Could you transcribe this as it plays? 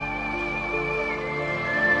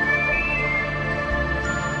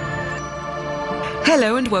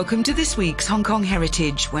Hello and welcome to this week's Hong Kong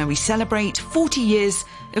Heritage, where we celebrate 40 years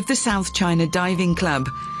of the South China Diving Club.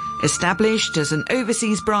 Established as an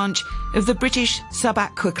overseas branch of the British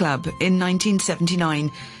Sub-Aqua Club in 1979,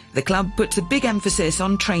 the club puts a big emphasis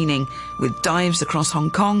on training, with dives across Hong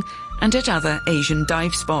Kong and at other Asian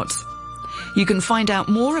dive spots. You can find out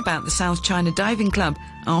more about the South China Diving Club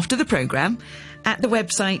after the programme at the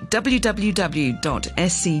website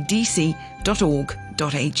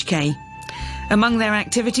www.scdc.org.hk. Among their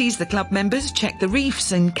activities, the club members check the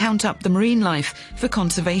reefs and count up the marine life for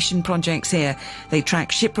conservation projects here. They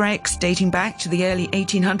track shipwrecks dating back to the early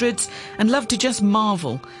 1800s and love to just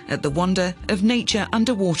marvel at the wonder of nature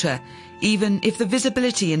underwater, even if the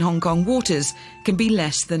visibility in Hong Kong waters can be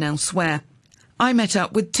less than elsewhere. I met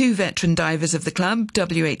up with two veteran divers of the club,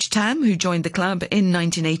 W.H. Tam, who joined the club in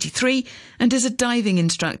 1983 and is a diving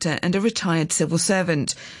instructor and a retired civil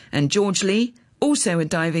servant, and George Lee, also a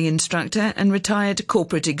diving instructor and retired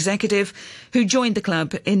corporate executive, who joined the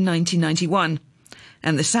club in 1991,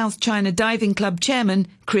 and the South China Diving Club chairman,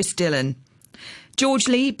 Chris Dillon. George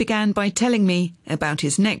Lee began by telling me about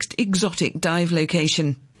his next exotic dive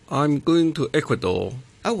location. I'm going to Ecuador.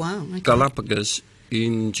 Oh, wow. Okay. Galapagos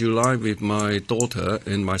in July with my daughter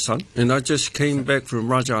and my son. And I just came back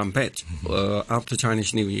from Raja Ampat after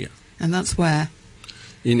Chinese New Year. And that's where?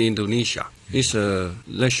 In Indonesia. It's a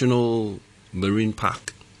national marine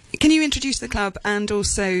park. Can you introduce the club and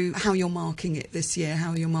also how you're marking it this year,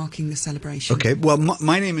 how you're marking the celebration? Okay, well,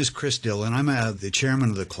 my name is Chris Dillon. I'm the chairman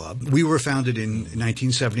of the club. We were founded in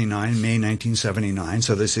 1979, May 1979,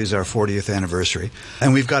 so this is our 40th anniversary.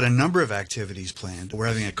 And we've got a number of activities planned. We're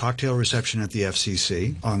having a cocktail reception at the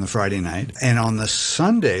FCC on the Friday night. And on the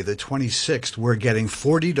Sunday, the 26th, we're getting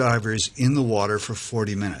 40 divers in the water for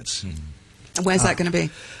 40 minutes. And where's that going to be?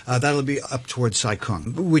 That'll be up towards Sai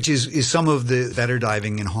Kung, which is some of the better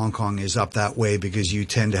diving in Hong Kong is up that way because you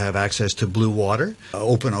tend to have access to blue water,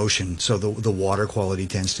 open ocean, so the water quality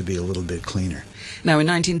tends to be a little bit cleaner. Now, in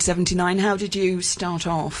 1979, how did you start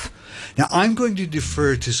off? Now, I'm going to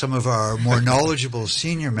defer to some of our more knowledgeable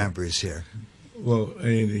senior members here. Well,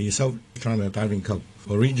 the South China Diving Club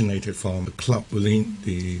originated from a club within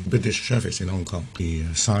the British service in Hong Kong,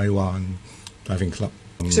 the Sai Wan Diving Club.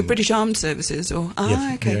 So British Armed Services, or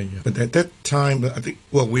yes, okay. Yeah. But at that time, I think,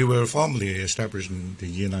 we were formally established in the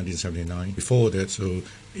year 1979. Before that, so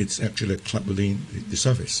it's actually a club within the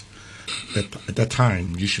service. But at that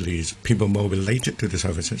time, usually it's people more related to the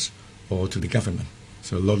services or to the government.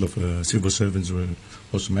 So a lot of civil servants were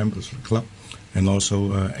also members of the club, and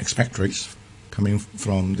also expatriates coming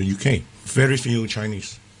from the UK. Very few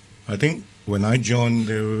Chinese. I think when I joined,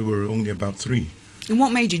 there were only about 3. And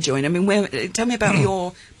what made you join? I mean, tell me about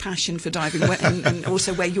your passion for diving and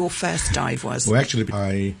also where your first dive was. Well, actually,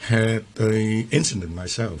 I had an incident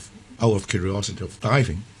myself out of curiosity of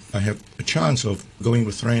diving. I had a chance of going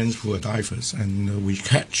with friends who are divers, and we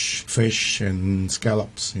catch fish and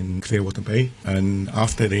scallops in Clearwater Bay. And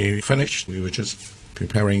after they finished, we were just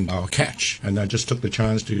preparing our catch, and I just took the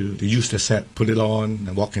chance to use the set, put it on,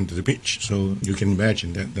 and walk into the beach. So you can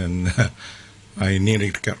imagine that then I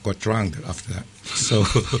nearly got drowned after that. So,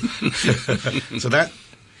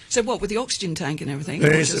 So what, with the oxygen tank and everything?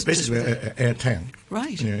 It's basically an air tank.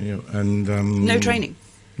 Right. Yeah. And no training.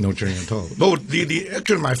 No training at all. No,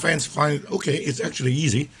 actually my friends find it's actually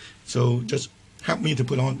easy. So just help me to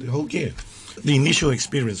put on the whole gear. The initial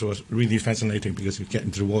experience was really fascinating because you get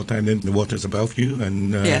into the water and then the water is above you,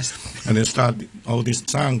 and yes, and then start all this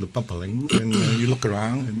sound of bubbling, and you look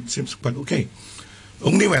around and it seems quite okay.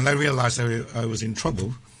 Only when I realized I was in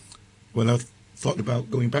trouble, when I thought about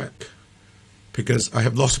going back, because I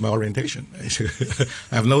have lost my orientation.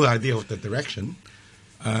 I have no idea of the direction.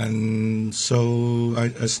 And so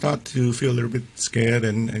I start to feel a little bit scared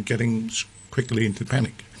and getting quickly into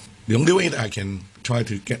panic. The only way that I can try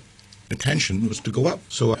to get attention was to go up.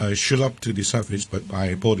 So I shot up to the surface, but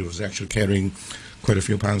my body was actually carrying quite a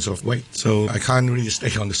few pounds of weight. So I can't really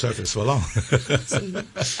stay on the surface for long.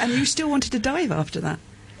 And you still wanted to dive after that?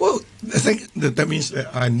 Well, I think that means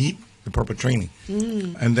that I need the proper training.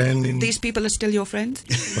 And then these people are still your friends?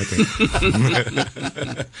 Okay.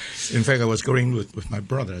 In fact, I was going with my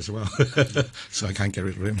brother as well, so I can't get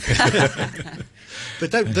rid of him.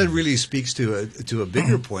 But that really speaks to a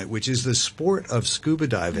bigger point, which is the sport of scuba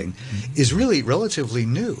diving is really relatively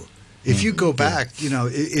new. If you go back,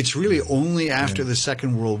 it's really only after the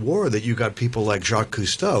Second World War that you got people like Jacques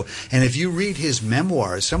Cousteau. And if you read his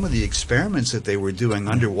memoirs, some of the experiments that they were doing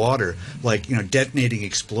underwater, like, detonating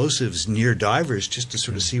explosives near divers just to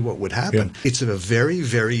sort of see what would happen. It's a very,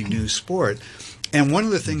 very new sport. And one of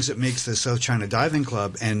the things that makes the South China Diving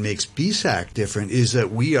Club and makes BSAC different is that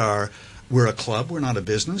we are we're a club, we're not a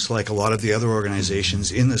business like a lot of the other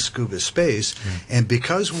organizations in the scuba space. And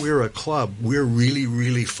because we're a club, we're really,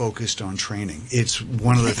 really focused on training. It's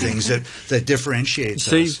one of the things that differentiates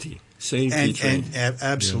Safety. us. Safety training.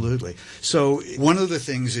 Absolutely. So one of the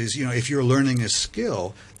things is, if you're learning a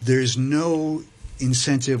skill, there's no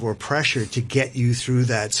incentive or pressure to get you through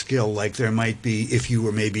that skill like there might be if you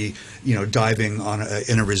were maybe diving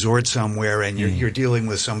in a resort somewhere and you're dealing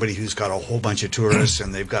with somebody who's got a whole bunch of tourists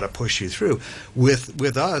and they've got to push you through.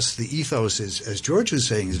 With us, the ethos is, as George was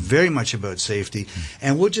saying, is very much about safety,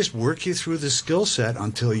 and we'll just work you through the skill set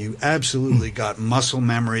until you absolutely got muscle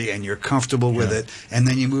memory and you're comfortable with it, and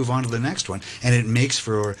then you move on to the next one, and it makes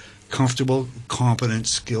for comfortable, competent,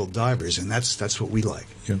 skilled divers, and that's what we like.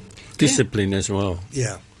 Discipline as well.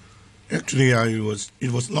 Yeah. Actually,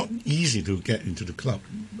 it was not easy to get into the club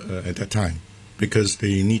at that time because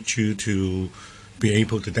they need you to be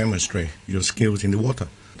able to demonstrate your skills in the water.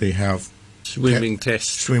 They have Swimming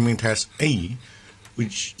test A,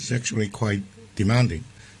 which is actually quite demanding.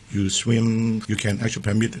 You swim, you can actually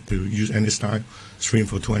permit to use any style, swim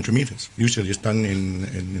for 200 meters. Usually it's done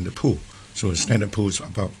in the pool. So a standard pool is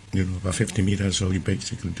about 50 meters, so you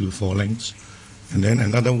basically do 4 lengths. And then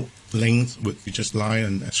another length would you just lie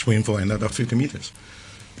and swim for another 50 meters.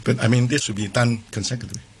 But this should be done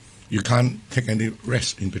consecutively. You can't take any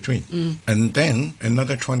rest in between. And then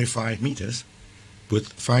another 25 meters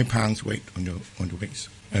with 5 pounds weight on your waist.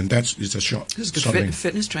 And that's a short. It's good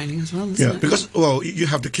fitness training as well, isn't it? Because you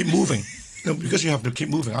have to keep moving. Because you have to keep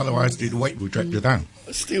moving, otherwise the weight will drag you down.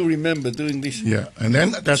 I still remember doing this. Yeah, and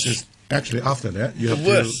then that's just. Actually, after that, you have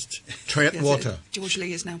to tread water. George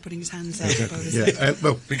Lee is now putting his hands out above his head.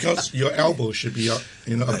 Because your elbow should be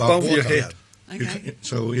above water. Your head. Okay.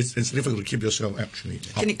 So it's difficult to keep yourself actually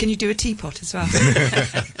up. Can you do a teapot as well?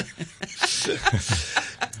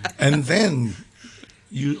 And then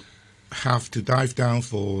you have to dive down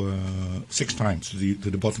for 6 times to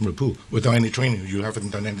the bottom of the pool without any training. You haven't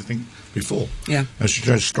done anything before. Yeah. As you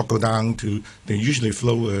just struggle down they usually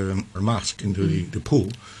flow a mask into the pool.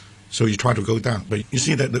 So you try to go down, but you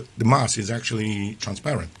see that the mask is actually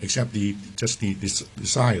transparent, except the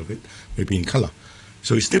side of it may be in color.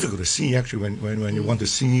 So it's difficult to see actually when you want to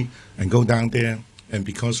see and go down there, and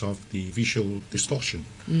because of the visual distortion,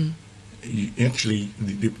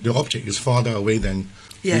 the object is farther away than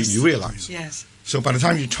you realize. Yes. So by the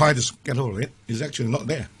time you try to get hold of it, it's actually not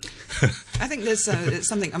there. I think there's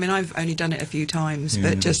something. I've only done it a few times,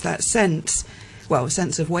 but just that sense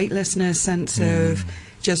of weightlessness, sense of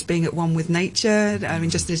just being at one with nature.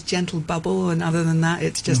 Just this gentle bubble, and other than that,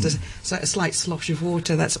 it's just a slight slosh of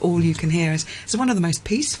water. That's all you can hear. It's one of the most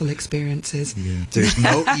peaceful experiences. Yeah. There's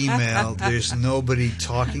no email. There's nobody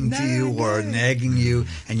talking to you or nagging you,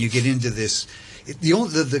 and you get into this.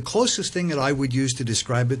 The closest thing that I would use to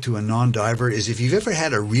describe it to a non-diver is if you've ever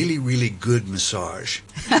had a really, really good massage,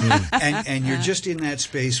 and you're just in that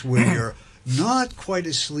space where you're not quite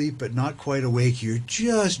asleep but not quite awake, you're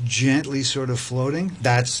just gently sort of floating.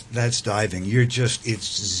 That's diving.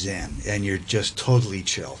 It's zen, and you're just totally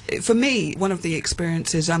chill. For me, one of the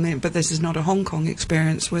experiences, but this is not a Hong Kong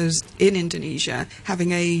experience, was in Indonesia,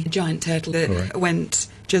 having a giant turtle that went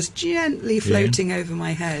just gently floating over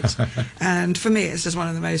my head. And for me, it's just one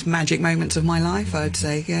of the most magic moments of my life, I'd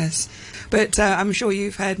say, yes. But I'm sure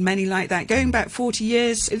you've had many like that. Going back 40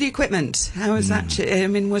 years, the equipment, how was that?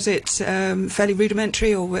 Was it fairly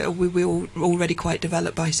rudimentary, or were we already quite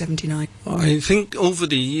developed by 79? I think over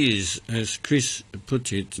the years, as Chris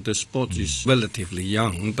put it, the sport is relatively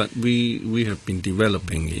young, but we have been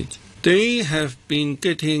developing it. They have been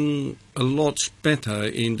getting a lot better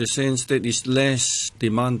in the sense that it's less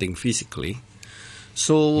demanding physically.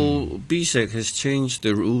 So BSEC has changed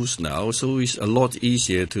the rules now, so it's a lot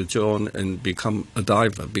easier to join and become a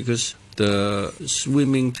diver, because the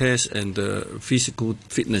swimming test and the physical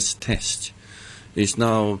fitness test is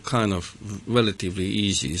now kind of relatively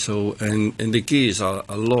easy. So and the gears are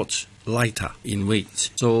a lot lighter in weight.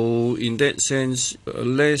 So in that sense, a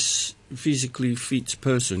less physically fit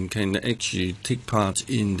person can actually take part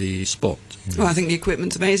in the sport. Well, I think the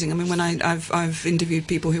equipment's amazing. When I've interviewed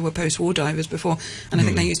people who were post-war divers before, and I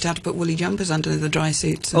think they used to have to put woolly jumpers under the dry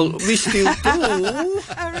suits. Oh, we still do.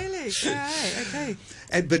 Oh, really? Right, okay.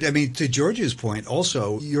 But to George's point,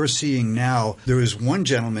 also, you're seeing now, there was one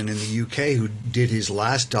gentleman in the UK who did his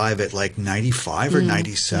last dive at like 95 or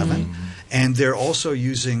 97. And they're also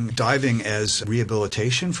using diving as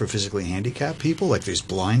rehabilitation for physically handicapped people. Like there's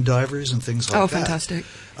blind divers and things like that. Oh, fantastic.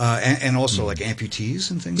 And also like amputees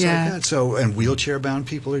and things like that. So, and wheelchair-bound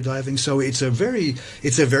people are diving. So it's a very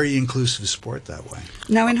inclusive sport that way.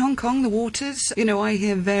 Now, in Hong Kong, the waters, I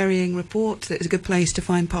hear varying reports that it's a good place to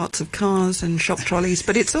find parts of cars and shop trolleys.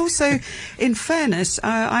 But it's also, in fairness,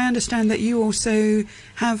 I understand that you also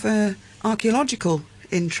have an archaeological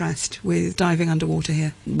interest with diving underwater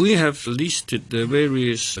here. We have listed the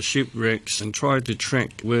various shipwrecks and tried to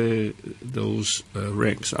track where those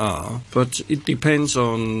wrecks are, but it depends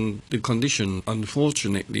on the condition.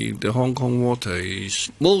 Unfortunately, the Hong Kong water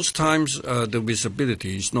is, most times the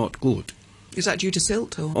visibility is not good. Is that due to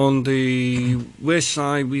silt? Or? On the west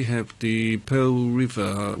side, we have the Pearl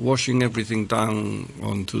River washing everything down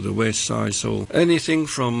onto the west side. So anything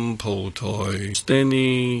from Po Toi,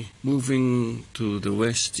 Stanley, moving to the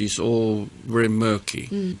west is all very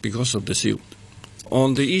murky because of the silt.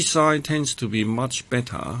 On the east side tends to be much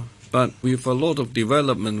better. But with a lot of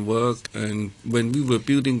development work, and when we were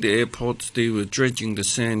building the airport, they were dredging the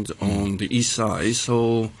sand on the east side.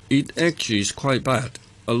 So it actually is quite bad.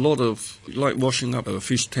 A lot of, like washing up a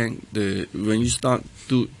fish tank, when you start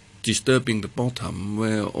disturbing the bottom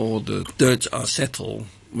where all the dirt are settled,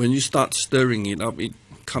 when you start stirring it up, it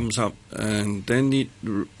comes up, and then it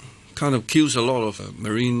kind of kills a lot of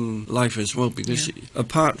marine life as well, because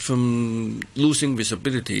apart from losing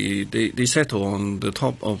visibility, they settle on the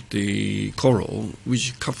top of the coral,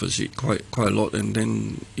 which covers it quite a lot, and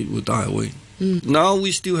then it will die away. Now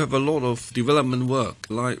we still have a lot of development work,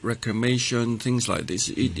 like reclamation, things like this.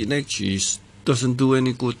 It actually doesn't do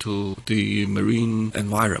any good to the marine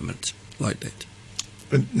environment like that.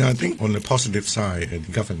 But now I think on the positive side,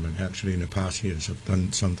 the government actually in the past years have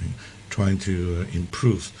done something trying to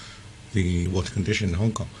improve the water condition in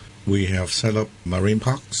Hong Kong. We have set up marine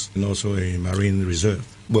parks and also a marine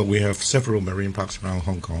reserve. Well, we have several marine parks around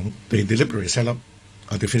Hong Kong. They deliberately set up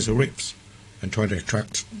artificial reefs and try to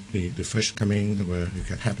attract the fish coming, where you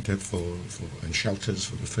get habitat and shelters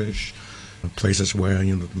for the fish, places where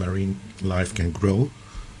the marine life can grow.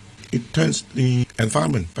 It turns the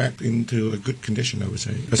environment back into a good condition, I would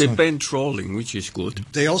say. They ban trawling, which is good.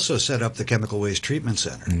 They also set up the Chemical Waste Treatment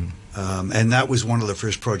Center. And that was one of the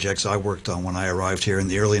first projects I worked on when I arrived here in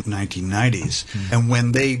the early 1990s. And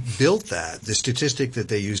when they built that, the statistic that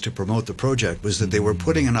they used to promote the project was that they were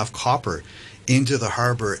putting enough copper into the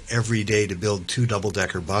harbor every day to build 2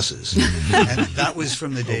 double-decker buses. And that was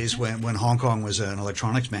from the days when Hong Kong was an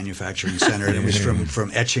electronics manufacturing center, and it was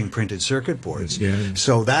from etching printed circuit boards.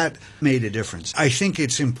 So that made a difference. I think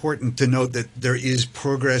it's important to note that there is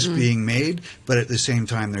progress being made, but at the same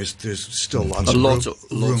time there's still lots of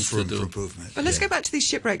room for improvement. But let's go back to these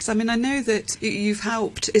shipwrecks. I mean, I know that you've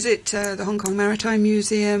helped. Is it the Hong Kong Maritime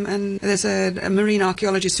Museum? And there's a marine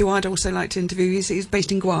archaeologist who I'd also like to interview. He's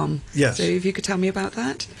based in Guam. Yes. So if you could tell me about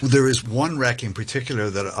that. There is one wreck in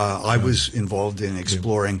particular that I was involved in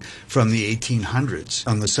exploring from the 1800s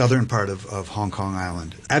on the southern part of Hong Kong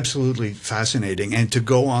Island. Absolutely fascinating. And to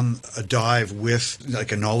go on a dive with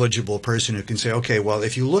like a knowledgeable person who can say, okay, well,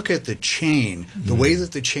 if you look at the chain, the way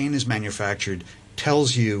that the chain is manufactured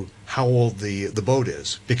tells you how old the boat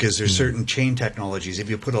is, because there's certain chain technologies. If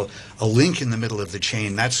you put a link in the middle of the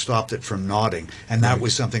chain, that stopped it from knotting, and that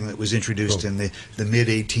was something that was introduced in the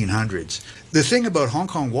mid-1800s. The thing about Hong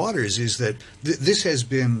Kong waters is that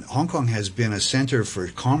Hong Kong has been a center for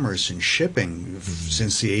commerce and shipping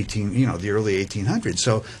since the early 1800s.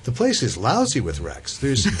 So the place is lousy with wrecks.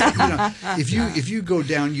 There's, if you go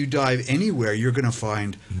down, you dive anywhere, you're going to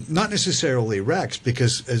find not necessarily wrecks,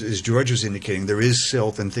 because as George was indicating, there is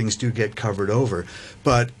silt and things do get covered over,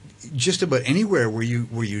 but just about anywhere where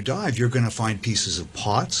you dive, you're going to find pieces of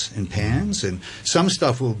pots and pans, and some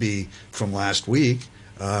stuff will be from last week.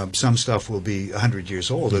 Some stuff will be 100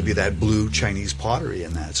 years old. There'll be that blue Chinese pottery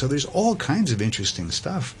in that. So there's all kinds of interesting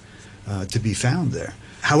stuff to be found there.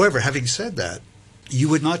 However, having said that, you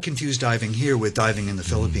would not confuse diving here with diving in the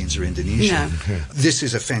Philippines or Indonesia. No. This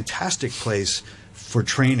is a fantastic place for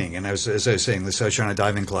training, and as I was saying, the South China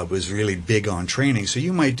Diving Club was really big on training. So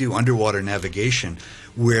you might do underwater navigation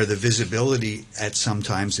where the visibility at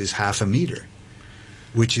sometimes is half a meter,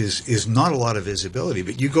 which is not a lot of visibility.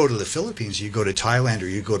 But you go to the Philippines, you go to Thailand, or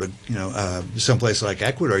you go to someplace like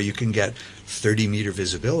Ecuador, you can get 30-meter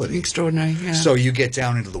visibility. Extraordinary. Yeah. So you get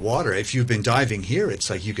down into the water. If you've been diving here, it's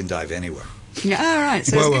like you can dive anywhere. Yeah. All right.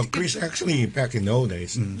 So Chris, actually, back in the old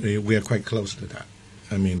days, we are quite close to that.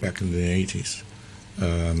 I mean, back in the 80s.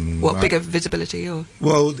 Bigger visibility or?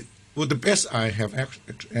 Well, the best I have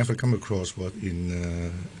ever come across was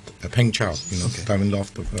in Peng Chau, Diamond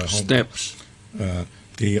Loft of Hong Kong. Steps.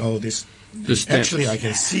 All this The steps. Actually, I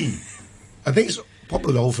can see. I think it's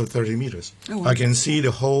probably over 30 meters. Oh, wow. I can see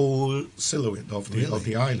the whole silhouette of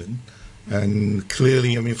the island, and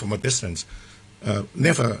clearly, I mean, from a distance.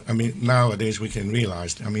 Nowadays we can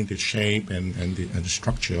realize, the shape and the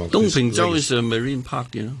structure of this Dongpingzhou place. is a marine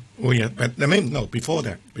park, Oh, yeah, but no, before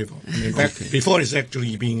that. Before it's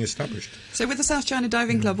actually being established. So with the South China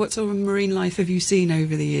Diving Club, what sort of marine life have you seen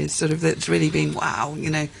over the years, sort of that's really been, wow,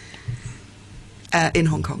 in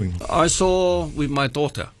Hong Kong? I saw with my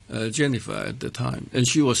daughter, Jennifer, at the time, and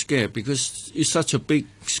she was scared because it's such a big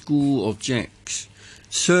school of jacks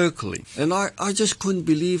circling. And I just couldn't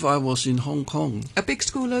believe I was in Hong Kong. A big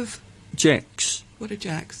school of, Jacks, what are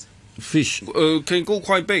jacks? fish, can go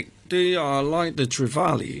quite big. They are like the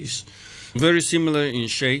trevallies, very similar in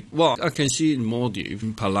shape. Well, I can see in Maldives,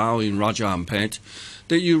 in Palau, in Raja Ampat,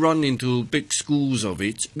 that you run into big schools of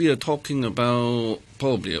it. We are talking about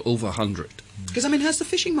probably over 100. Because, has the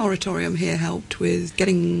fishing moratorium here helped with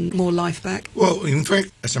getting more life back? Well, in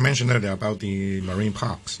fact, as I mentioned earlier about the marine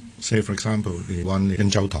parks, say, for example, the one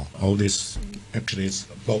in Zhou Tong, all this actually is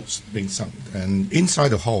boats being sunk. And inside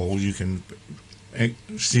the hull, you can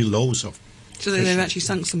see loads of So they've actually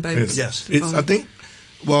sunk some boats? Yes. I think,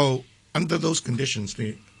 under those conditions,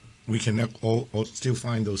 we can all still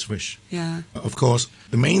find those fish. Yeah. Of course,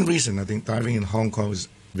 the main reason I think diving in Hong Kong is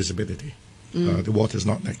visibility. The water is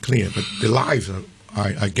not that clear, but the lives,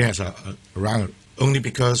 I guess, are around only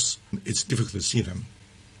because it's difficult to see them.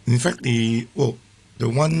 In fact, the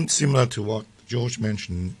one similar to what George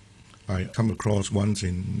mentioned, I come across once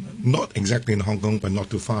not exactly in Hong Kong, but not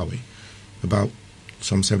too far away, about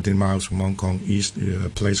some 17 miles from Hong Kong east, a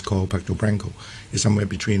place called Puerto Branco. It's somewhere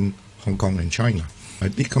between Hong Kong and China. I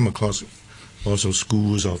did come across also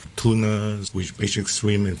schools of tunas, which basically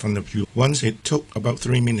swim in front of you. Once it took about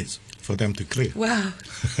 3 minutes for them to clear. Wow.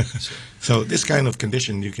 So this kind of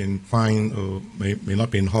condition you can find, or may not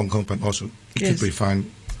be in Hong Kong, but also it Yes. could be found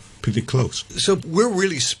pretty close. So we're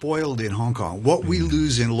really spoiled in Hong Kong. What we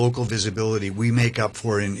lose in local visibility, we make up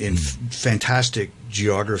for in fantastic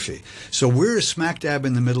geography. So we're smack dab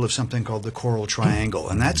in the middle of something called the Coral Triangle,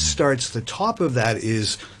 and that starts, the top of that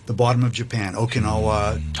is the bottom of Japan,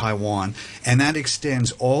 Okinawa, Taiwan, and that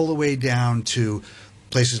extends all the way down to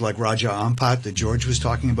places like Raja Ampat that George was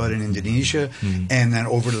talking about in Indonesia, and then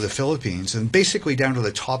over to the Philippines, and basically down to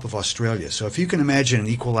the top of Australia. So if you can imagine an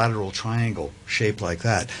equilateral triangle shaped like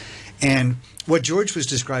that. And what George was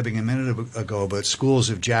describing a minute ago about schools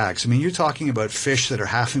of jacks, you're talking about fish that are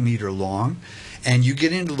half a meter long, and you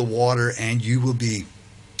get into the water and you will be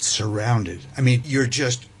surrounded. You're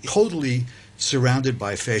just totally surrounded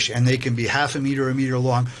by fish, and they can be half a meter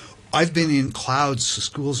long. I've been in clouds,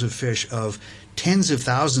 schools of fish, of tens of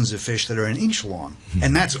thousands of fish that are an inch long.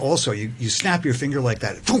 And that's also, you snap your finger like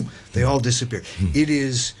that, boom, they all disappear. It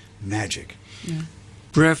is magic. Yeah.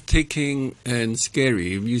 Breathtaking and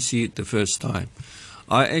scary if you see it the first time.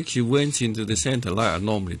 I actually went into the center like I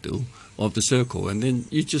normally do of the circle, and then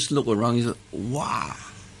you just look around, you say, wow,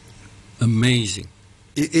 amazing.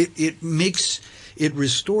 It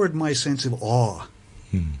restored my sense of awe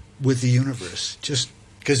with the universe, just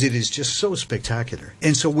because it is just so spectacular.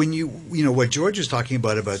 And so when what George is talking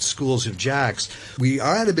about schools of jacks, we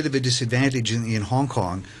are at a bit of a disadvantage in Hong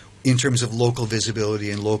Kong in terms of local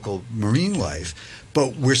visibility and local marine life,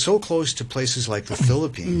 but we're so close to places like the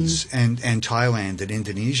Philippines and Thailand and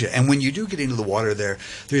Indonesia. And when you do get into the water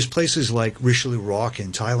there's places like Richelieu Rock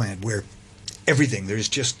in Thailand where everything,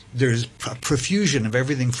 there's a profusion of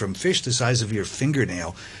everything from fish the size of your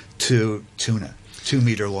fingernail to tuna. 2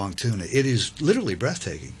 meter long tuna. It is literally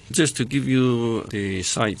breathtaking. Just to give you the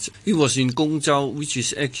sites, it was in Gongzhou, which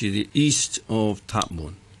is actually east of Ta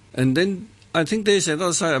Mun. And then I think there's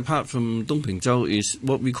another side apart from Dongpingzhou is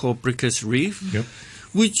what we call Breakers Reef,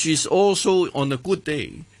 which is also on a good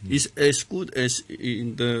day is as good as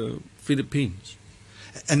in the Philippines.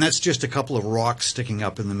 And that's just a couple of rocks sticking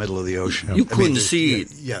up in the middle of the ocean. You couldn't see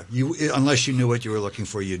it. Yeah, unless you knew what you were looking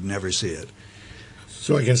for, you'd never see it.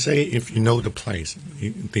 So I can say if you know the place,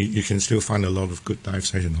 you can still find a lot of good dive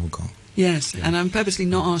sites in Hong Kong. Yes, and I'm purposely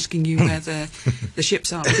not asking you where the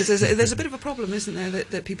ships are, because there's a bit of a problem, isn't there,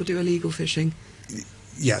 that people do illegal fishing?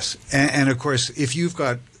 Yes, and of course, if you've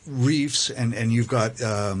got reefs and you've got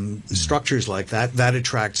structures like that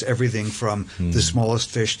attracts everything from the smallest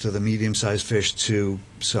fish to the medium-sized fish to,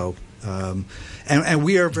 so And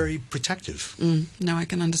we are very protective. No, I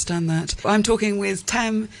can understand that. I'm talking with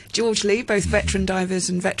Tam, George Lee, both veteran divers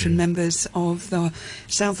and veteran members of the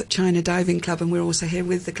South China Diving Club, and we're also here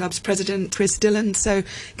with the club's president, Chris Dillon. So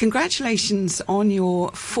congratulations on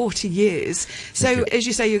your 40 years. So as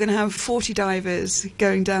you say, you're going to have 40 divers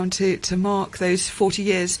going down to mark those 40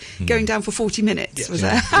 years, going down for 40 minutes, was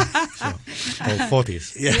that? So,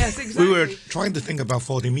 40s. Yeah. Yes, exactly. We were trying to think about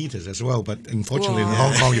 40 meters as well, but unfortunately in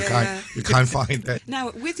Hong Kong you can't find that.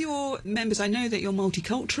 Now, with your members, I know that you're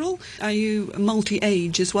multicultural. Are you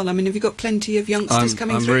multi-age as well? I mean, have you got plenty of youngsters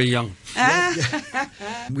coming I'm through? very young.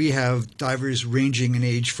 We have divers ranging in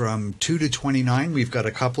age from 2 to 29. We've got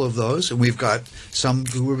a couple of those, and we've got some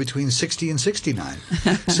who are between 60 and 69.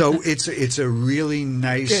 So it's a really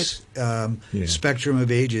nice spectrum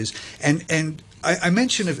of ages. And I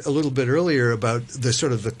mentioned a little bit earlier about the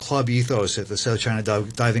sort of the club ethos at the South China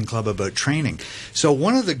Diving Club about training. So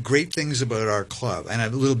one of the great things about our club, and a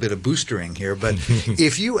little bit of boostering here, but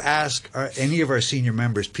if you ask any of our senior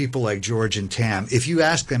members, people like George and Tam, if you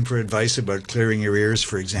ask them for advice about clearing your ears,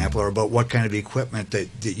 for example, or about what kind of equipment that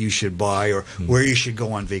you should buy or where you should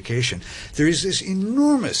go on vacation, there is this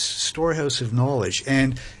enormous storehouse of knowledge.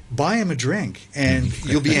 And buy him a drink and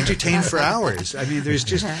you'll be entertained for hours. I mean, there's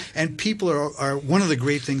just, and people are one of the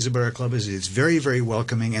great things about our club is it's very, very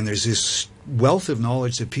welcoming, and there's this wealth of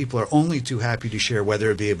knowledge that people are only too happy to share,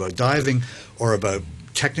 whether it be about diving or about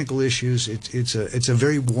technical issues. It's a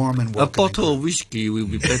very warm and welcoming. A bottle of whiskey will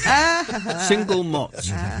be better. Single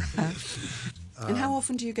malt. And how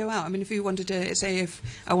often do you go out? I mean, if you wanted to, say, if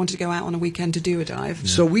I wanted to go out on a weekend to do a dive.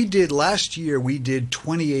 So last year we did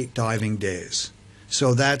 28 diving days.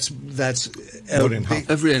 So that's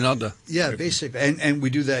every another. Yeah, basically, and we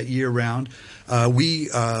do that year round. We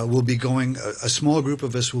will be going. A small group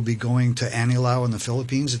of us will be going to Anilao in the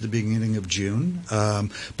Philippines at the beginning of June.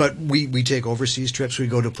 But we take overseas trips. We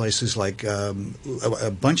go to places like a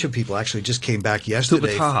bunch of people actually just came back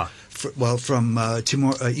yesterday. From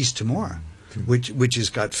Timor, East Timor, which has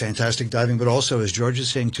got fantastic diving, but also, as George is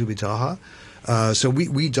saying, Tubitaha. So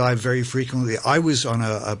we dive very frequently. I was on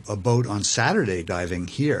a boat on Saturday diving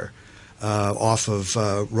here off of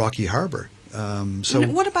Rocky Harbor. So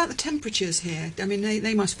what about the temperatures here? I mean,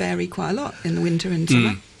 they must vary quite a lot in the winter and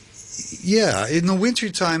summer. Yeah, in the winter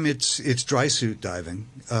time it's dry suit diving.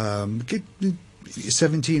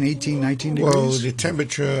 17, 18, 19 degrees. Well, the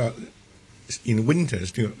temperature in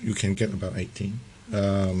winters you can get about 18.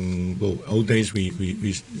 Old days we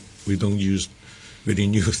don't use. We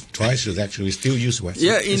didn't use dry suit, actually. We still use wet suit.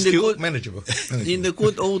 Yeah, it's still manageable. In the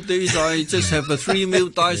good old days, I just have a 3-meal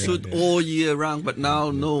dry suit all year round. But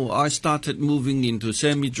now, no, I started moving into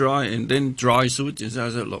semi-dry and then dry suit. It's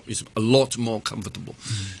a lot more comfortable.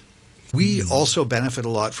 We also benefit a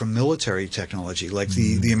lot from military technology, like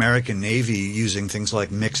the American Navy using things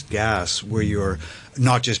like mixed gas, where you're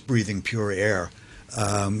not just breathing pure air.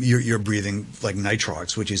 You're breathing like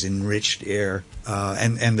nitrox, which is enriched air,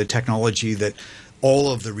 and the technology that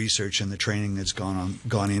all of the research and the training that's gone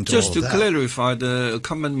into just all of to that. clarify the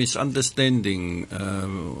common misunderstanding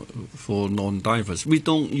for non-divers, we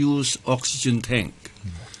don't use oxygen tank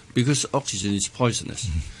because oxygen is poisonous.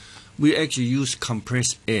 We actually use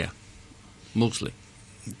compressed air mostly.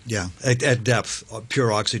 Yeah, at depth,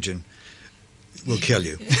 pure oxygen will kill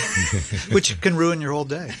you, which can ruin your whole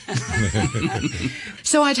day.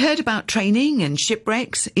 So I'd heard about training and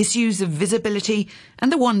shipwrecks, issues of visibility,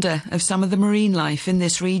 and the wonder of some of the marine life in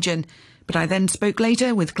this region. But I then spoke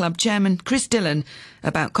later with club chairman Chris Dillon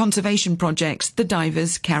about conservation projects the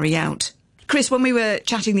divers carry out. Chris, when we were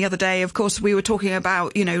chatting the other day, of course, we were talking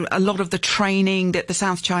about, a lot of the training that the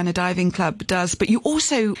South China Diving Club does, but you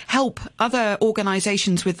also help other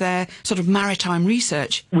organisations with their sort of maritime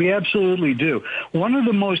research. We absolutely do. One of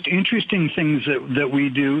the most interesting things that we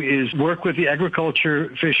do is work with the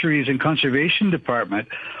Agriculture, Fisheries and Conservation Department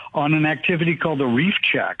on an activity called the Reef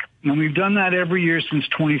Check. And we've done that every year since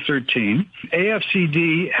 2013.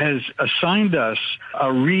 AFCD has assigned us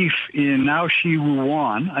a reef in Naoshi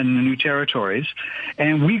Wuhan in the New Territories,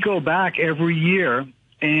 and we go back every year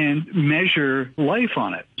and measure life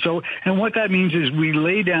on it. So, and what that means is we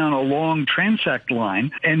lay down a long transect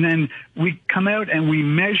line, and then we come out and we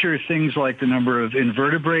measure things like the number of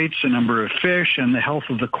invertebrates, the number of fish, and the health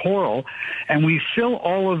of the coral, and we fill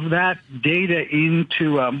all of that data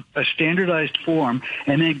into a standardized form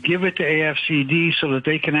and then give it to AFCD so that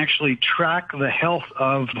they can actually track the health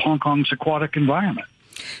of Hong Kong's aquatic environment.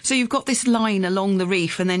 So you've got this line along the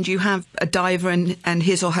reef, and then do you have a diver and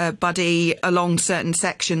his or her buddy along certain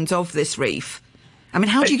sections of this reef? I mean,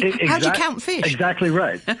 how do you count fish? Exactly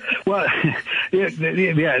right. Well,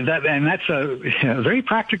 that's a very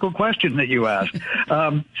practical question that you asked.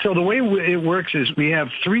 So the way it works is we have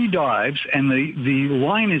 3 dives, and the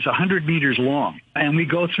line is 100 meters long. And we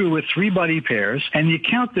go through with 3 buddy pairs, and you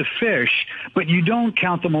count the fish, but you don't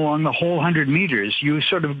count them along the whole 100 meters. You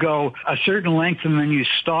sort of go a certain length, and then you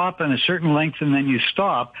stop, and a certain length, and then you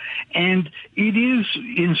stop. And it is,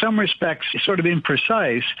 in some respects, sort of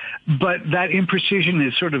imprecise, but that imprecision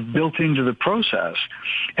is sort of built into the process.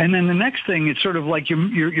 And then the next thing, it's sort of like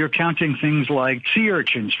you're counting things like sea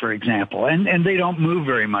urchins, for example, and they don't move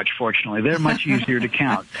very much, fortunately. They're much easier to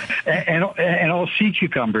count. And all sea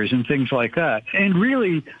cucumbers and things like that. And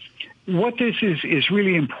really, what this is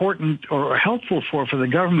really important or helpful for the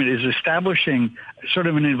government is establishing sort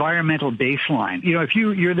of an environmental baseline. You know, if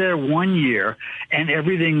you're there 1 year and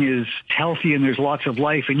everything is healthy and there's lots of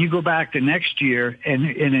life, and you go back the next year and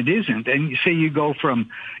it isn't, and you say you go from,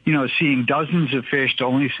 seeing dozens of fish to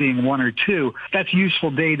only seeing 1 or 2, that's useful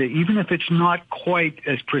data, even if it's not quite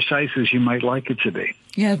as precise as you might like it to be.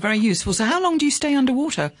 Yeah, very useful. So how long do you stay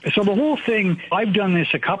underwater? So the whole thing, I've done this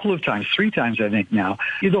a couple of times, 3 times I think now.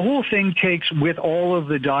 The whole thing takes, with all of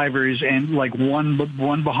the divers and like one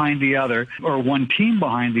behind the other, or one team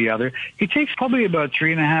behind the other, it takes probably about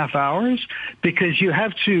 3.5 hours, because you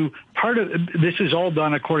have to, part of this is all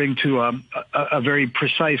done according to a very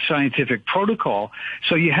precise scientific protocol.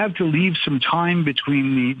 So you have to leave some time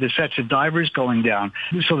between the sets of divers going down,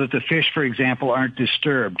 so that the fish, for example, aren't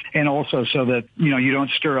disturbed, and also so that you don't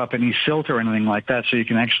stir up any silt or anything like that, so you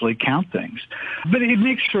can actually count things. But it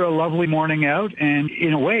makes for a lovely morning out, and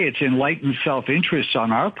in a way it's enlightened self-interest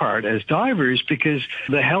on our part as divers, because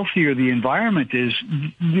the healthier the environment is,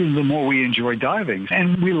 the more we enjoy diving,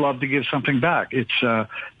 and we love to give something back. It's sort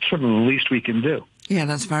of the least we can do. Yeah,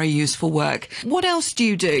 that's very useful work. What else do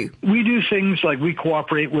you do? We do things like we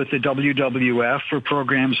cooperate with the WWF for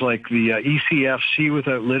programs like the ECFC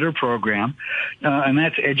Without Litter program, and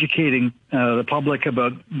that's educating the public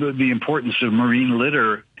about the importance of marine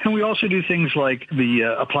litter. And we also do things like the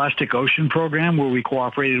A Plastic Ocean program, where we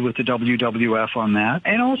cooperated with the WWF on that,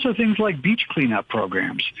 and also things like beach cleanup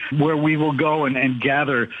programs, where we will go and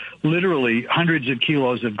gather literally hundreds of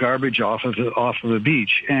kilos of garbage off of a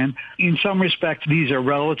beach. And in some respects, these are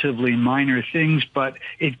relatively minor things, but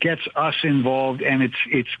it gets us involved, and it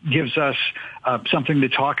gives us something to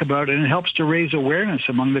talk about, and it helps to raise awareness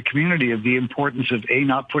among the community of the importance of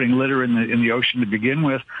not putting litter in the ocean to begin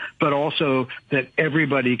with, but also that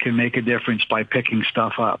everybody can make a difference by picking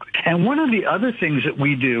stuff up. And one of the other things that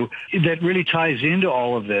we do that really ties into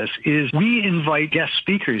all of this is we invite guest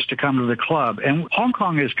speakers to come to the club. And Hong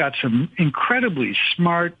Kong has got some incredibly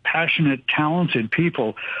smart, passionate, talented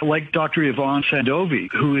people like Dr. Yvonne Sandovi,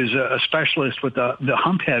 who is a specialist with the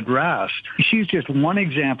humphead wrasse. She's just one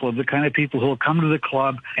example of the kind of people who will come to the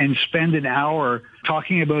club and spend an hour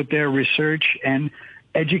talking about their research and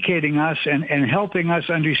educating us and helping us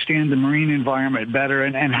understand the marine environment better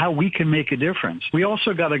and how we can make a difference. We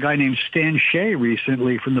also got a guy named Stan Shea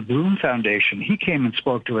recently from the Bloom Foundation. He came and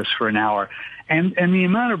spoke to us for an hour. And the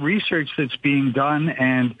amount of research that's being done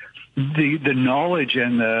and the knowledge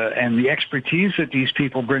and the expertise that these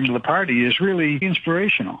people bring to the party is really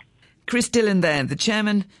inspirational. Chris Dillon there, the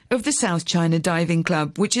chairman of the South China Diving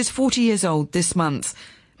Club, which is 40 years old this month.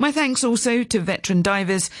 My thanks also to veteran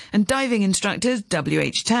divers and diving instructors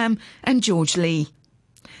W.H. Tam and George Lee.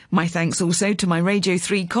 My thanks also to my Radio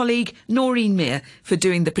 3 colleague Noreen Mir for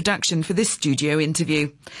doing the production for this studio interview.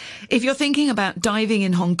 If you're thinking about diving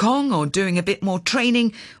in Hong Kong or doing a bit more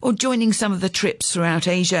training or joining some of the trips throughout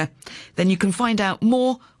Asia, then you can find out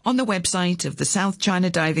more on the website of the South China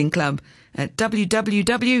Diving Club at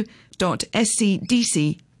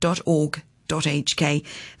www.scdc.org.hk.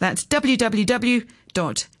 That's www.scdc.org.hk.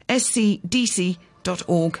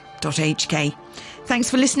 Thanks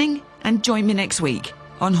for listening, and join me next week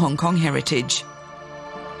on Hong Kong Heritage.